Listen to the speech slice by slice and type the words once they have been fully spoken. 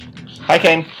Hi,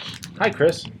 Kane. Hi,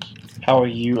 Chris. How are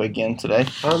you again today?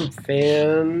 I'm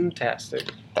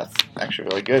fantastic. That's actually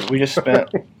really good. We just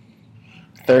spent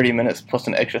 30 minutes plus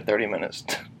an extra 30 minutes,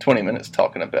 20 minutes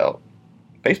talking about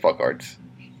baseball cards.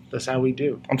 That's how we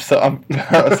do. I still can't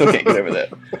get over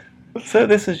that. So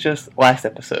this is just last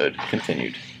episode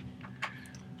continued.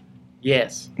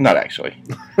 Yes. Not actually.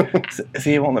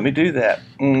 See, it won't let me do that.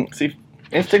 See,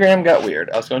 Instagram got weird.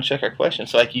 I was going to check our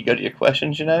questions. So like you go to your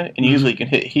questions, and usually you can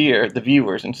hit here, the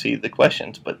viewers, and see the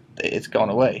questions, but it's gone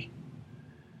away.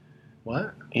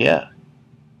 What? Yeah.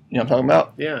 You know what I'm talking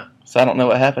about? Yeah. So I don't know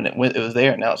what happened. It was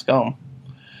there, and now it's gone.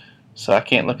 So I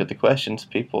can't look at the questions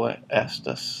people asked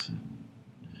us.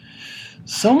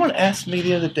 Someone asked me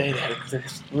the other day,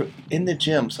 in the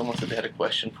gym, someone said they had a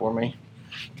question for me.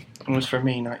 It was for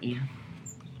me, not you.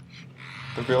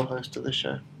 The real host of the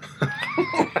show.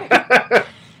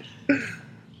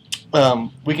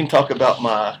 We can talk about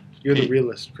my... You're the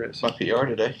realist, Chris. My PR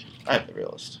today. I'm the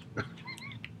realist.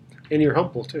 And you're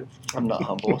humble, too. I'm not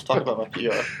humble. Let's talk about my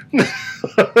PR.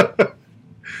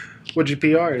 What'd you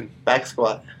PR in? Back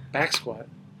squat. Back squat.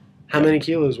 How many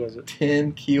kilos was it?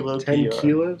 10 kilo 10 PR.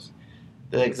 kilos?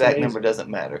 The exact number doesn't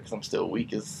matter because I'm still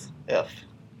weak as F.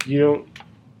 You don't...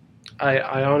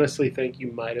 I honestly think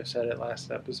you might have said it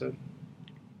last episode.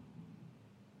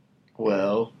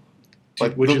 Well...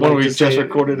 Like Would the you one like we to just say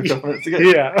recorded a couple minutes ago?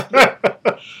 Yeah.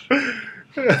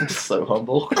 I'm so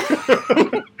humble.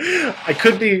 I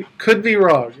could be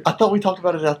wrong. I thought we talked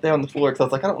about it out there on the floor because I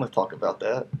was like, I don't want to talk about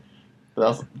that.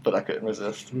 But I couldn't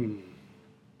resist.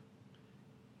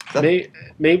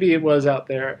 Maybe it was out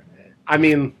there. I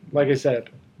mean, like I said,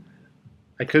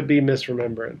 I could be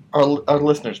misremembering. Our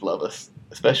listeners love us,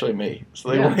 especially me. So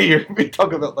they want to hear me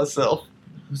talk about myself.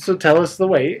 So tell us the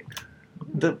weight.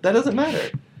 That doesn't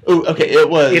matter. Oh, okay, it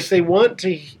was... If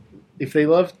they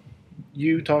love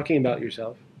you talking about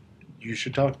yourself, you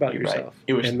should talk about yourself. Right.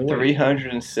 It was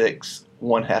 306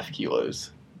 1/2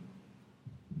 kilos.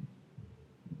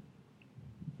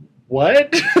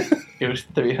 What? It was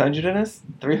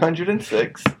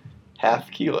 306 half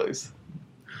kilos.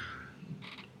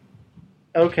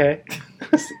 Okay.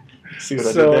 See what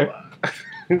I did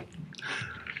there?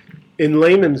 In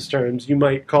layman's terms, you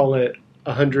might call it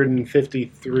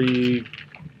 153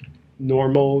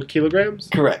 normal kilograms?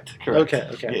 Correct. Okay.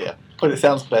 Yeah, but it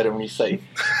sounds better when you say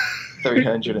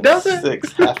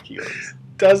 306 half kilos.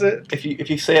 Does it?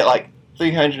 If you say it like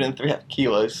 303 half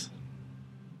kilos.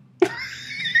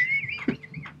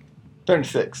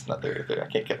 36, not 33. I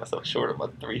can't get myself short of my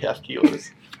 3.5 kilos.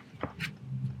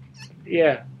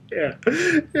 Yeah.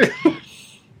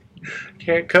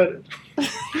 Can't cut it.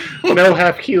 No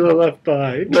half kilo left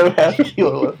behind. No half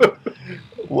kilo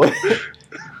left.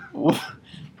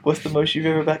 What's the most you've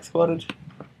ever back squatted?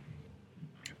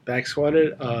 Back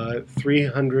squatted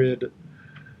 300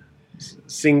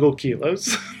 single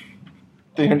kilos.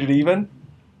 300 even?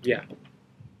 Yeah.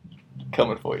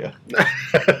 Coming for you.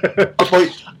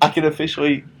 I can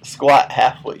officially squat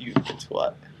half what you can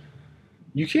squat.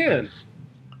 You can.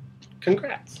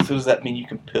 Congrats. So does that mean you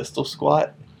can pistol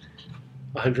squat?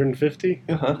 150?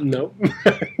 Uh-huh. No.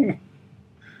 Think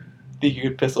you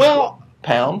could pistol squat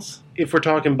pounds? If we're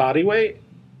talking body weight,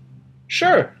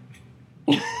 sure.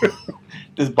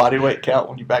 Does body weight count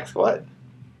when you back squat?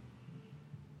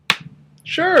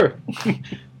 Sure.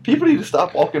 People need to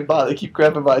stop walking by. They keep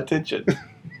grabbing my attention.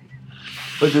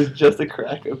 But there's just a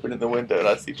crack open in the window, and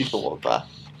I see people walk by.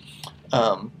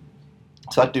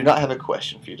 So I do not have a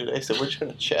question for you today, so we're just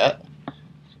going to chat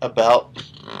about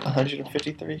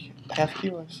 153 half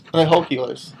kilos. Whole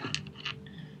kilos.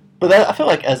 But I feel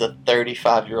like as a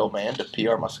 35-year-old man to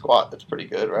PR my squat, that's pretty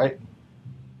good, right?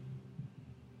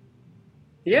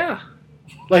 Yeah.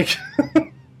 Like...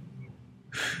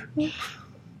 You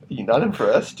not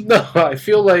impressed? No, I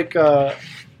feel like PRing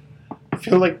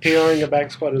a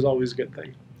back squat is always a good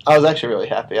thing. I was actually really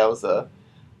happy. I was I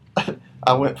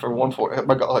went for 140.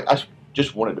 My God, I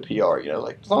just wanted to PR.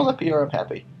 As long as I PR, I'm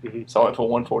happy. Mm-hmm. So I went for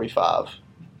 145.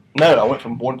 No, I went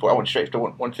from 140. I went straight to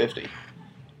 150.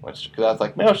 Because I was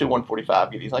like, maybe I'll do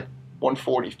 145. He's like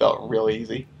 140 felt real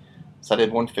easy, so I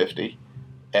did 150,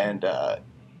 and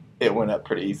it went up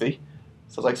pretty easy.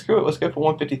 So I was like, screw it, let's go for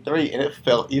 153, and it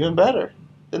felt even better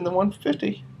than the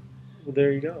 150. Well,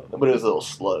 there you go. But it was a little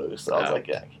slow, so I was like,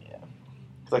 yeah.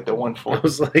 It's like the 140. I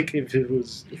was like, if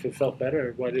it felt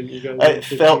better, why didn't you go? It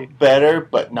felt better,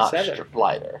 but not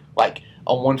lighter. Like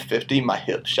on 150, my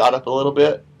hip shot up a little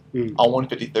bit. On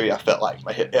 153, I felt like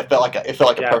my hip. It felt like a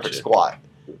perfect squat.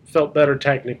 It felt better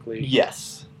technically.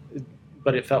 Yes.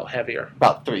 But it felt heavier.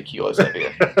 About 3 kilos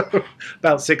heavier.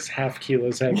 About 6 half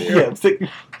kilos heavier. Yeah,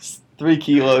 3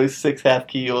 kilos, 6 half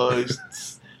kilos,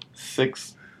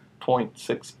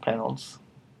 6.6 pounds.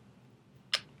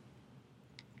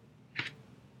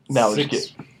 Now just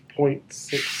get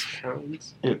 6.6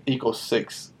 pounds. it equals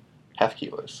 6 half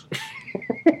kilos.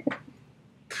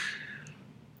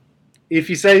 If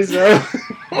you say so.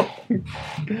 What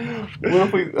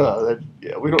if we?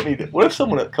 We don't need it. What if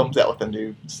someone comes out with a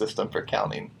new system for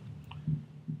counting?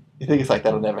 You think it's like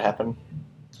that'll never happen?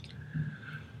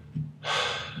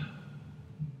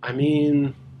 I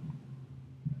mean,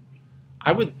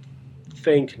 I would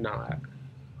think not.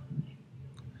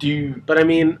 But I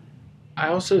mean, I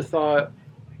also thought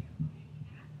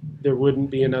there wouldn't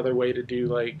be another way to do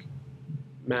like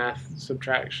math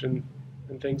subtraction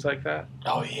and things like that.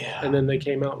 Oh yeah. And then they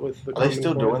came out with the. Are they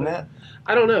still doing that?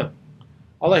 I don't know.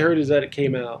 All I heard is that it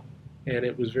came out and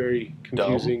it was very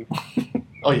confusing.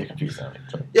 Oh, you're confused now.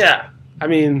 Yeah, I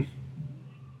mean,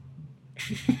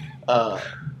 do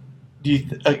you?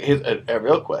 Here's a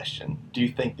real question. Do you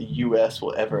think the U.S.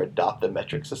 will ever adopt the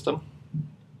metric system?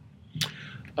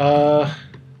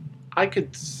 I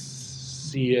could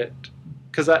see it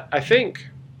because I think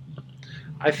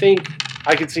I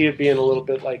could see it being a little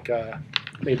bit like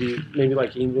maybe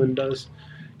like England does,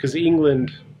 because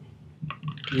England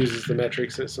uses the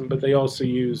metric system, but they also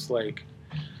use like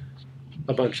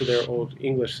a bunch of their old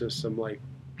English system, like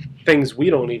things we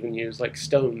don't even use, like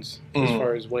stones, as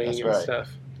far as weighing and stuff.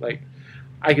 Like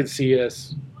I could see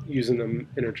us using them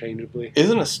interchangeably.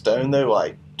 Isn't a stone though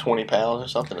like 20 pounds or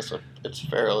something? It's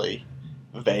fairly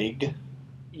vague.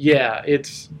 Yeah,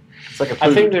 it's like a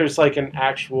I think there's like an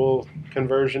actual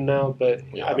conversion now, but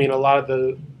Yeah. I mean a lot of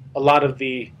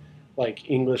the like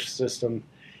English system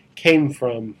came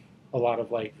from a lot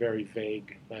of like very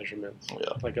vague measurements.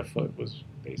 Yeah. Like a foot was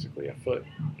basically a foot,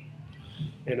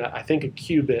 and I think a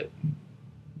cubit,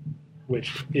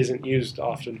 which isn't used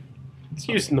often, it's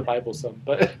used in the Bible some,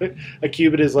 but a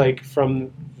cubit is like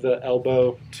from the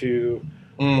elbow to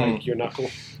like your knuckle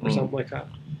or something like that,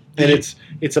 and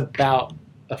it's about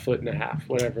a foot and a half,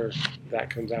 whatever that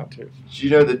comes out to. Do you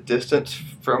know the distance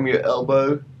from your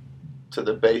elbow to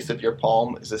the base of your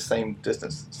palm is the same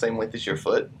distance, same length as your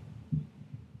foot?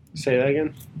 Say that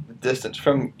again? The distance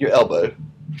from your elbow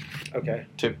Okay.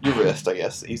 to your wrist, I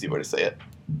guess, easy way to say it.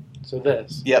 So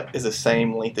this. Yep, is the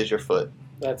same length as your foot.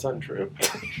 That's untrue.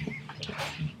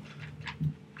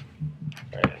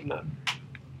 Alright, no.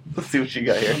 Let's see what you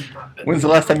got here. When's the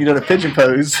last time you done a pigeon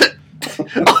pose?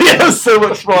 Oh yeah, that was so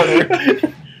much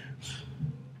smarter.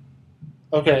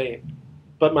 Okay,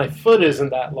 but my foot isn't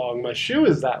that long. My shoe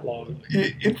is that long.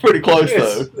 It's pretty close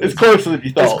though. It's closer than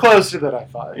you thought. It's closer than I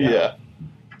thought. Yeah.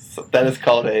 So that is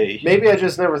called a... Maybe I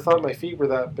just never thought my feet were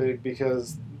that big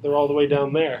because they're all the way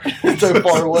down there. so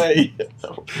far away.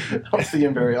 I don't see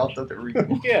them very often. They're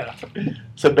reading. Yeah.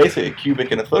 So basically a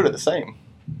cubic and a foot are the same.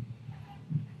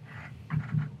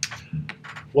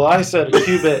 Well, I said a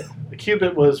cubit. A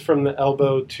cubit was from the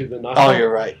elbow to the knuckle. Oh, you're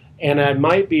right. And I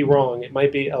might be wrong. It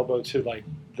might be elbow to like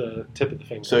the tip of the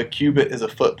finger. So a cubit is a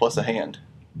foot plus a hand.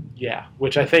 Yeah,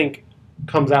 which I think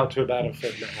comes out to about a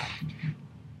foot and a half.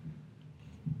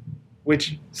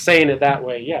 Which, saying it that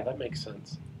way, yeah, that makes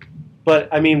sense. But,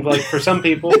 I mean, like, for some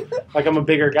people, like, I'm a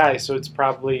bigger guy, so it's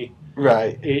probably...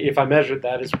 Right. If I measured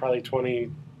that, it's probably 20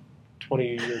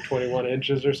 or 21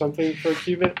 inches or something for a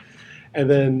cubit. And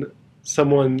then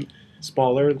someone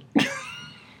smaller...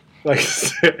 Like,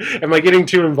 am I getting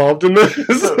too involved in this?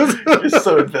 You're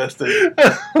so invested.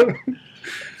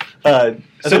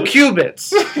 So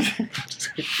cubits.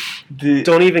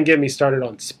 Don't even get me started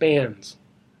on spans.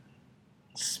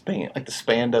 Span, like the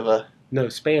span of a... No,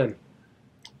 span.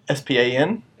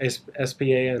 S-P-A-N?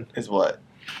 S-P-A-N. Is what?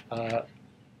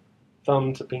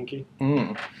 Thumb to pinky.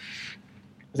 Is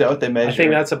that what they measure? I think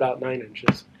that's about 9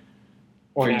 inches.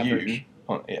 On for average.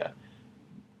 You. Yeah.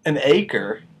 An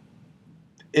acre...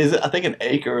 I think an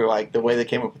acre, like, the way they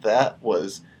came up with that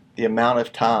was the amount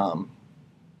of time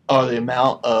or the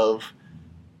amount of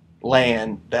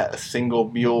land that a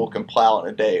single mule can plow in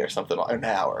a day or something, or an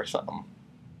hour or something.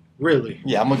 Really?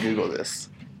 Yeah, I'm going to Google this.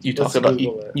 You Let's talk about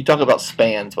Google it. you talk about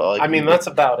spans. While I mean, that's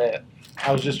about it.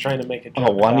 I was just trying to make a joke.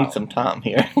 Oh, well, I need some time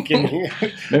here.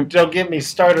 Don't get me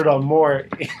started on more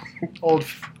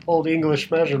old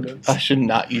English measurements. I should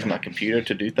not use my computer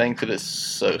to do things. It is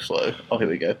so slow. Oh, here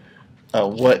we go.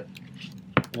 What?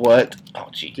 Oh,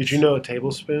 geez. Did you know a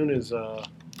tablespoon is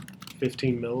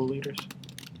 15 milliliters?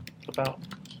 About.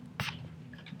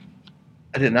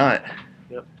 I did not.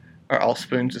 Yep. Are all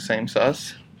spoons the same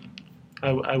size?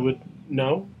 I would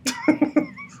know.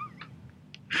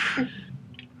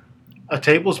 A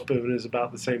tablespoon is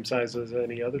about the same size as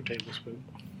any other tablespoon,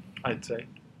 I'd say.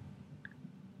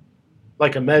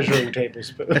 Like a measuring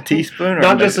tablespoon. A teaspoon? Or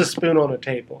Not just a spoon on a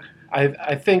table.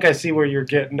 I think I see where you're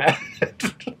getting at.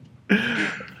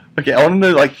 Okay, I want to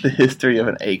know, like, the history of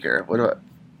an acre. What do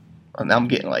I... Now I'm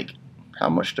getting, like, how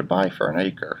much to buy for an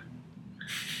acre?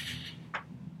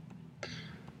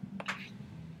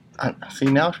 See,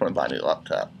 now I just want to buy a new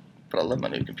laptop, but I love my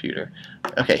new computer.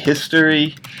 Okay,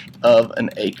 history of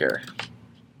an acre.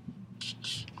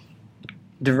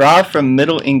 Derived from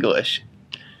Middle English,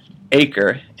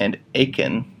 acre and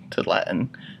aken to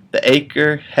Latin, the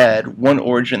acre had one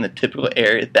origin in the typical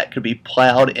area that could be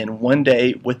plowed in one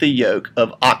day with a yoke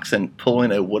of oxen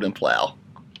pulling a wooden plow.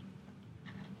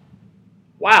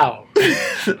 Wow.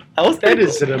 That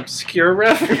is an obscure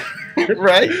reference.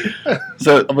 Right?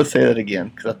 So I'm going to say that again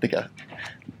because I think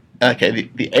Okay,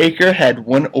 the acre had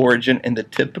one origin in the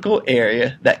typical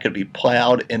area that could be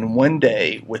plowed in one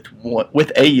day with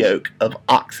a yoke of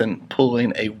oxen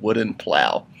pulling a wooden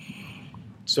plow.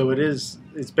 So it's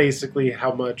basically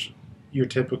how much your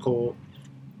typical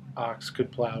ox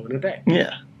could plow in a day.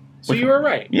 Yeah. So you were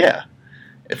right. Yeah.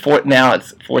 Now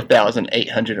it's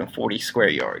 4,840 square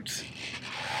yards.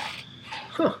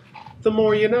 Huh. The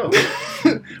more you know.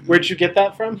 Where'd you get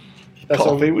that from?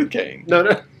 Coffee with Kane.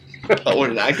 No. Oh, what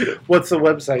did I get? What's the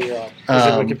website you're on? Is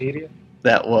it Wikipedia?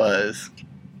 That was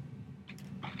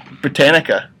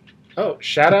Britannica. Oh,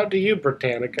 shout out to you,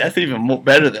 Britannica. That's even more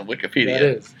better than Wikipedia. That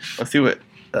is. Let's see what.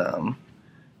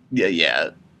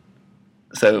 Yeah.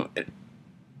 So,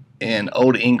 in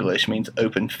Old English means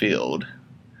open field.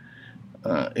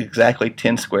 Exactly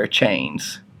 10 square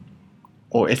chains,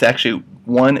 or it's actually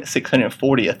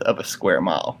 1/640th of a square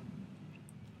mile.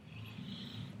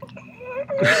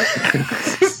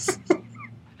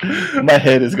 My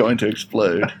head is going to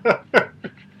explode.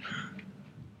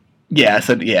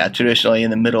 Traditionally in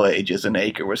the Middle Ages, an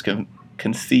acre was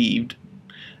conceived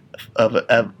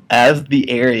of as the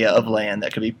area of land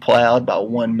that could be plowed by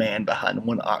one man behind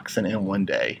one oxen in one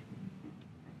day.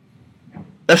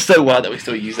 That's so wild that we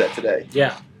still use that today.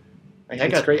 Yeah. I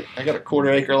got a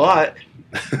quarter-acre lot.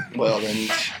 Well, then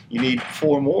you need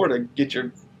 4 more to get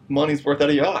your money's worth out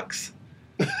of your ox.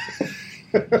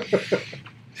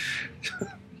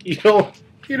 You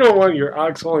don't want your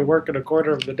ox only working a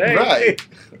quarter of the day. Right.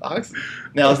 Ox.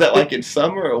 Now, is that like in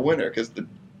summer or winter? Because the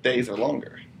days are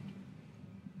longer.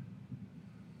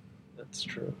 That's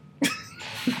true.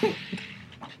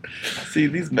 See,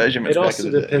 these measurements It back also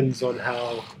in the day. depends on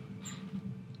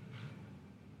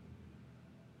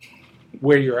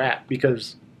where you're at,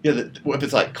 because if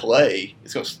it's like clay,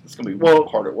 it's gonna be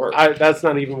harder work. That's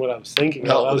not even what I was thinking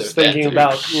about. I was thinking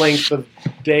about length of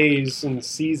days and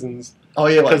seasons. Oh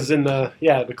yeah, because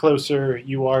the closer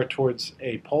you are towards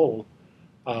a pole,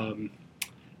 the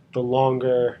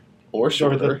longer or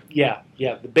shorter.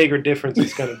 The bigger difference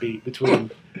is going to be between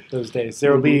those days.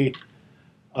 There will be,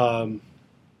 I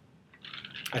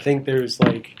think there's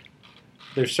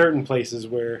certain places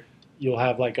where you'll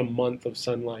have like a month of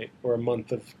sunlight or a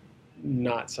month of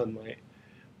not sunlight,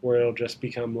 where it'll just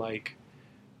become like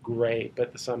gray,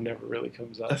 but the sun never really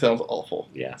comes up. That sounds awful.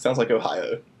 Yeah, sounds like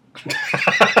Ohio.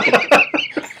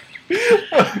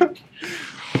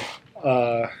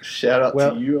 Shout out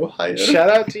to you, Ohio. Shout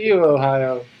out to you,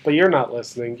 Ohio. But you're not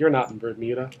listening. You're not in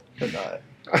Bermuda. I'm not.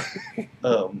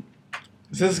 So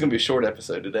this is gonna be a short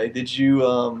episode today. Did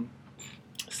you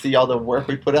see all the work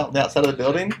we put out on the outside of the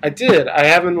building? I did. I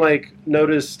haven't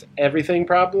noticed everything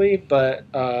probably, but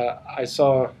I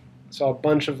saw a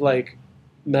bunch of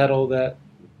metal that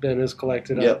Ben has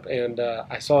collected up, and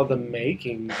I saw the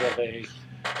makings of a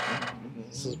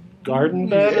garden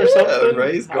bed or something.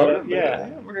 Raised garden bed.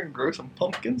 Yeah, we're gonna grow some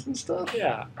pumpkins and stuff.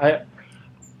 Yeah,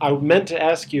 I meant to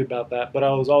ask you about that, but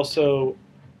I was also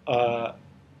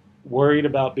worried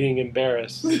about being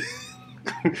embarrassed.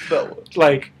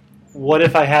 What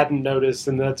if I hadn't noticed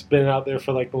and that's been out there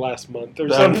for the last month or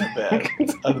something? Bad.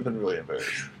 I'd have been really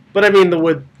embarrassed. But I mean, the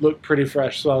wood looked pretty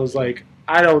fresh, so I was like,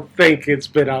 I don't think it's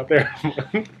been out there a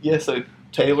month. Yeah, so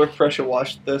Taylor pressure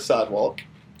washed the sidewalk.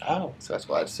 Oh. So that's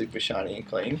why it's super shiny and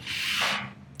clean.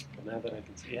 Well, now that I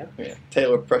can see, yeah.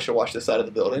 Taylor pressure washed the side of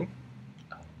the building.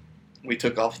 We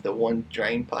took off the one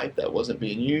drain pipe that wasn't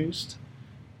being used.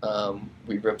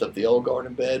 We ripped up the old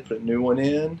garden bed, put a new one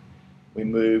in. We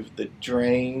moved the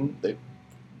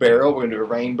barrel. We're going to do a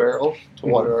rain barrel to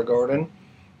water our garden.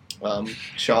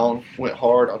 Sean went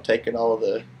hard on taking all of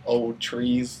the old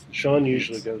trees. Sean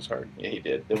usually goes hard. Yeah, he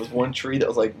did. There was one tree that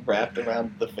was wrapped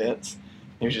around the fence.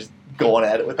 He was just going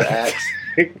at it with the axe.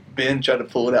 Ben tried to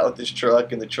pull it out with his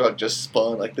truck, and the truck just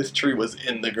spun. This tree was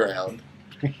in the ground.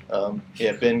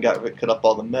 Ben cut up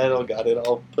all the metal, got it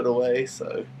all put away.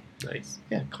 So nice.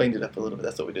 Yeah, cleaned it up a little bit.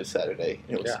 That's what we did Saturday.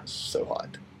 It was so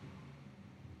hot.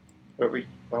 Why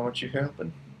weren't you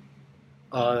helping?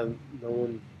 No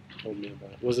one told me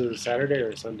about it. Was it a Saturday or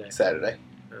a Sunday? Saturday.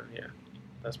 Yeah,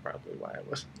 that's probably why I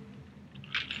was.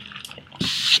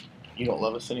 You don't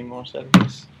love us anymore,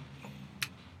 Saturdays?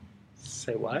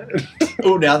 Say what?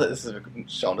 Oh, now that this is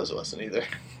Sean doesn't listen either.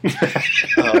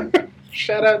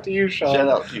 Shout out to you, Sean. Shout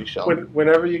out to you, Sean.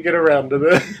 Whenever you get around to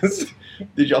this.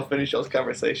 Did y'all finish y'all's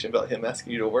conversation about him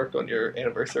asking you to work on your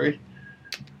anniversary?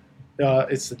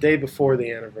 It's the day before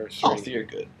the anniversary. Oh, so you're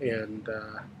good. And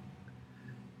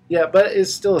yeah, but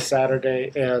it's still a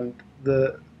Saturday, and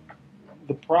the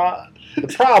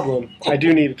problem I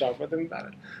do need to talk with him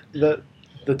about it.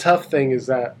 The tough thing is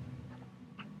that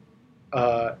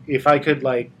if I could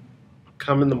like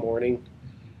come in the morning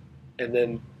and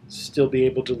then still be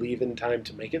able to leave in time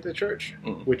to make it to church,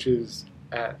 which is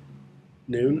at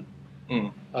noon,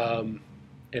 and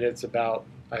it's about,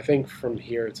 I think from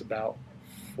here it's about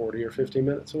 40 or 50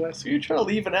 minutes away. So you're trying to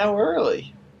leave an hour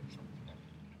early.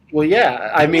 Well,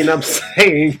 yeah, I mean, I'm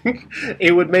saying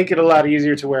it would make it a lot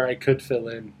easier to where I could fill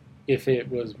in if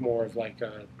it was more of like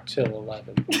a till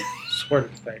 11 sort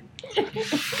of thing.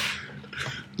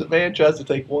 The man tries to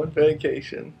take one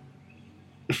vacation.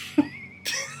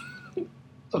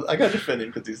 I gotta defend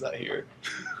him because he's not here.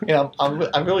 Yeah,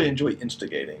 I really enjoy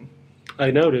instigating.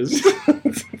 I noticed.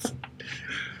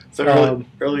 So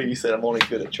earlier you said I'm only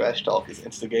good at trash talk. Is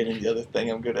instigating the other thing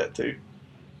I'm good at too?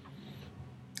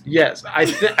 Yes, I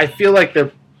feel like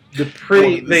they're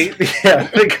pretty. They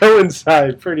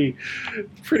coincide pretty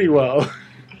well.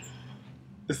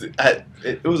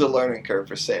 It was a learning curve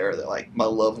for Sarah that like my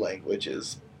love language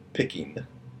is picking.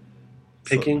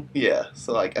 Picking? So, yeah.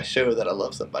 So like I show that I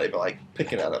love somebody, but like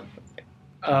picking at them.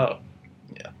 Oh.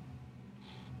 Yeah.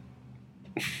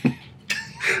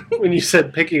 When you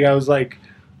said picking, I was like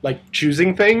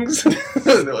choosing things.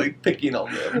 They're like picking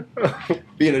on them,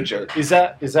 being a jerk. Is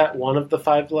that one of the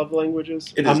 5 love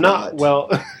languages? It is I'm not well.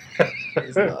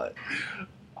 It's not.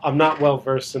 I'm not well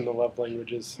versed in the love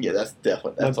languages. Yeah, that's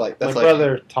definitely my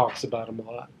brother talks about them a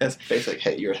lot. That's basically like,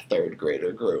 hey, you're a 3rd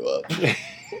grader, grow up.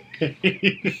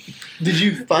 Did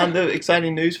you find the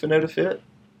exciting news for No to Fit?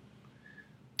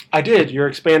 I did. You're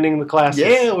expanding the classes.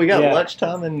 Yeah, we got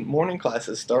lunchtime and morning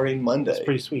classes starting Monday. It's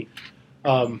pretty sweet.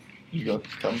 You gonna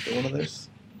come to one of those?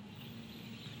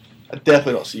 I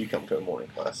definitely don't see you come to a morning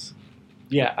class.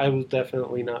 Yeah, I will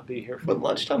definitely not be here for But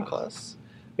lunchtime class?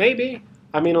 Maybe.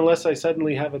 I mean, unless I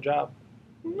suddenly have a job.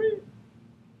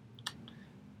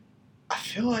 I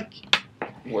feel like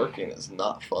working is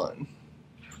not fun.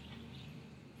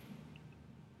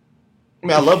 I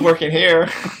mean, I love working here.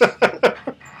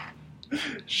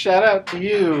 Shout out to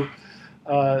you,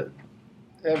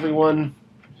 everyone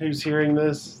who's hearing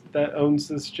this that owns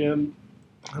this gym.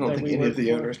 I don't think any of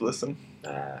the owners listen.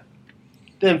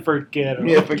 Then forget it.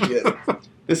 Yeah, forget it.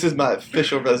 This is my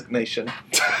official resignation.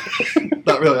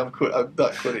 Not really. I'm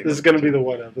not quitting. This is going to be the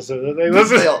one episode that they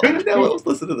listen. Let's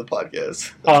listen to the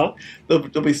podcast. Huh?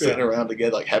 They'll be sitting around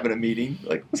together, like having a meeting.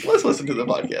 Like let's listen to the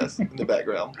podcast in the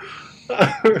background.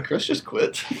 Chris just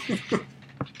quit.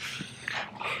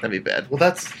 That'd be bad. Well,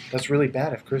 that's really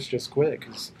bad if Chris just quit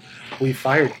because we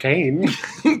fired Kane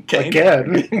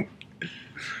again.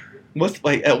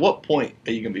 At what point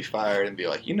are you gonna be fired and be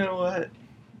like, you know what?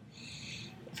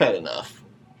 I've had enough.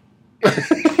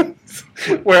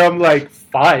 Where I'm like,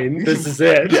 fine, this is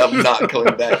it. Yeah, I'm not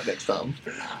coming back next time.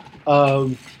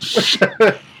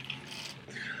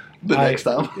 Next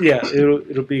time. Yeah,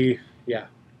 it'll be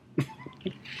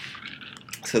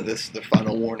So this is the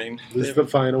final warning. This is the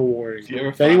final warning.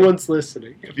 If fire, anyone's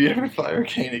listening. If you ever fire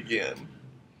Kane again,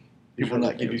 he will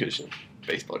not give you a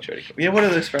baseball trading. Yeah, what are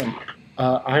those from?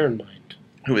 Iron Mind.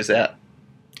 Who is that?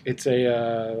 It's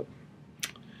I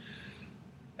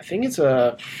think it's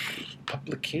a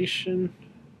publication.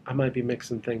 I might be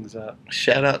mixing things up.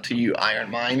 Shout out to you,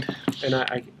 Iron Mind.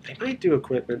 And they might do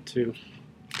equipment too.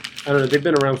 I don't know. They've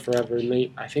been around forever,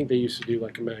 and I think they used to do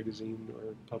like a magazine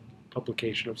or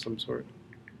publication of some sort.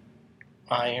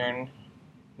 Iron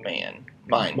Man.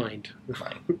 Mind.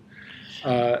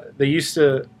 They used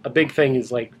to. A big thing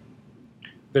is like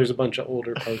there's a bunch of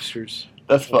older posters.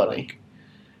 That's funny. Like,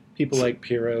 people like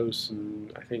Pieros,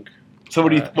 and I think. So what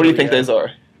do you think those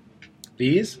are?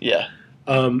 These? Yeah.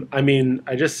 I mean,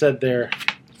 I just said they're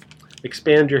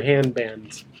expand your hand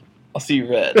bands. I'll see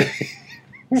red.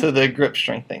 So the grip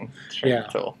strengthening. Yeah.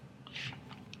 Tool.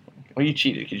 Well, you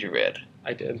cheated because you read.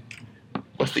 I did.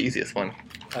 What's the easiest one?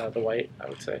 The white, I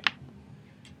would say.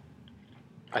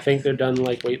 I think they're done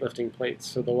like weightlifting plates.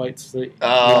 So the white's the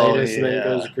lightest, and then it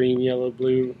goes green, yellow,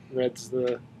 blue. Red's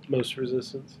the most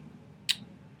resistance.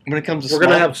 when it comes to We're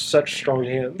small, gonna have such strong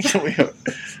hands.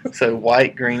 so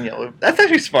white, green, yellow. That's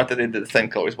actually smart that they did the same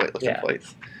colors weightlifting Yeah.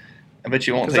 plates. I bet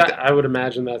you won't Because take that. I would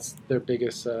imagine that's their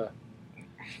biggest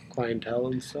clientele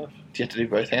and stuff. Do you have to do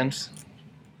both hands?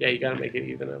 Yeah, you gotta make it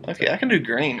even. Okay, I can do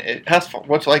green. It has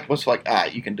what's like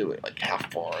you can do it. Like how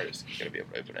far is you gonna be able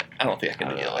to open it? I don't think I can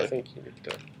do yellow. I think you need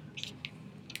to.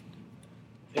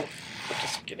 Yeah, I'm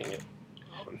just getting it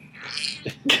on.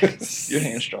 Your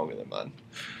hand's stronger than mine.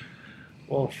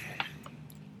 Well,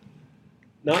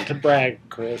 not to brag,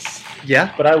 Chris,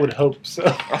 Yeah, but I would hope so.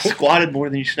 I squatted more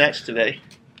than you snatched today.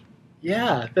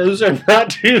 Yeah, those are not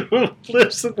two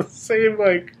lifts in the same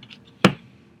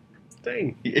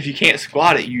thing. If you can't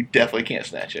squat it, you definitely can't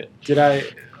snatch it. Did I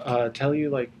tell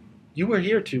you you were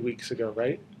here 2 weeks ago,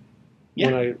 right?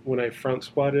 Yeah. When I front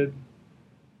squatted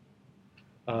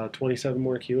 27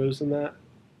 more kilos than that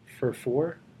for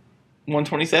 4.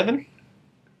 127?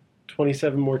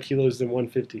 27 more kilos than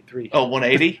 153. Oh,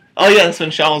 180? Oh yeah, that's when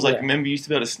Sean was like, Yeah. remember you used to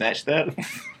be able to snatch that?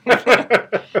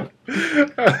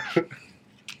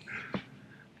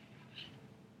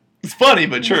 It's funny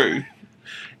but true.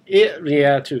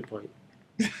 Yeah, to a point.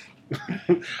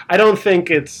 I don't think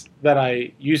it's that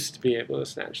I used to be able to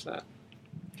snatch that.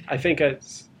 I think I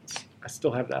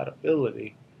still have that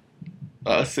ability.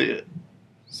 I see it.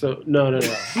 So no.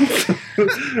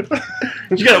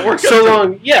 You gotta work So up to it.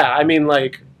 long, yeah. I mean,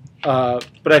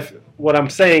 but what I'm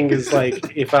saying is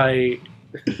if I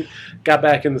got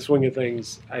back in the swing of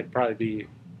things, I'd probably be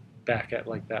back at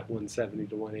that 170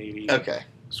 to 180 Okay.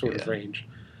 sort of range.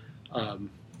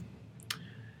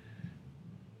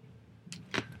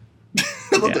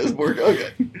 Let those work.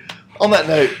 Okay. On that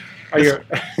note, Are your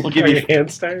we'll give are you- your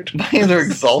hands tired? my hands are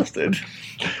exhausted.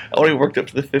 I only worked up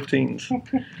to the 15s.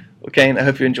 Well, Kane, I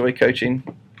hope you enjoy coaching.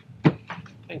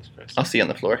 Thanks, Chris. I'll see you on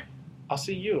the floor. I'll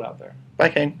see you out there. Bye,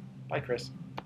 Kane. Bye, Chris.